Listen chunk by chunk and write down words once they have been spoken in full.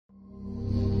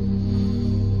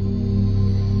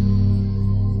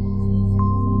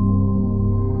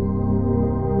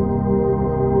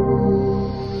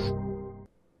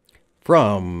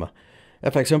From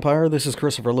FX Empire, this is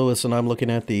Christopher Lewis, and I'm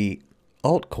looking at the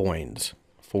altcoins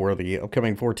for the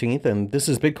upcoming 14th. And this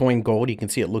is Bitcoin Gold. You can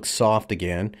see it looks soft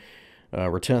again.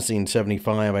 We're testing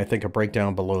 75. I think a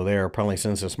breakdown below there probably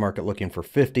sends this market looking for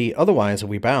 50. Otherwise, if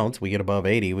we bounce, we get above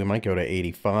 80, we might go to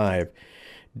 85.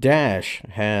 Dash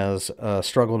has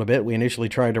struggled a bit. We initially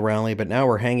tried to rally, but now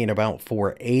we're hanging about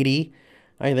 480.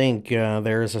 I think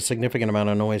there's a significant amount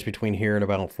of noise between here and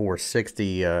about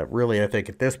 460. Really, I think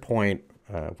at this point,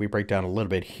 if we break down a little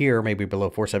bit here, maybe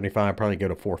below 475, probably go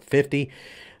to 450.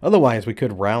 Otherwise, we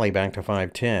could rally back to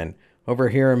 510. Over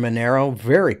here in Monero,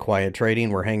 very quiet trading.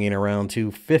 We're hanging around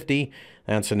 250.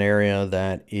 That's an area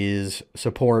that is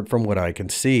support from what I can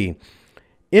see.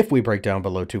 If we break down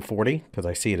below 240, because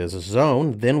I see it as a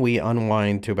zone, then we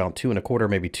unwind to about 2.25,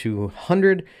 maybe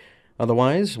 200.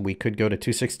 Otherwise, we could go to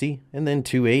 260 and then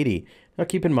 280. Now,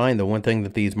 keep in mind, the one thing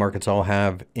that these markets all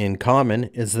have in common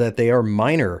is that they are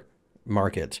miner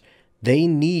markets. They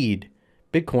need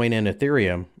Bitcoin and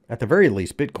Ethereum, at the very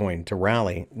least Bitcoin, to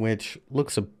rally, which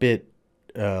looks a bit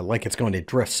like it's going to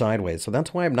drift sideways. So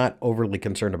that's why I'm not overly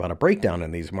concerned about a breakdown in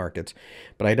these markets.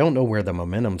 But I don't know where the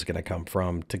momentum's going to come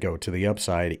from to go to the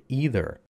upside either.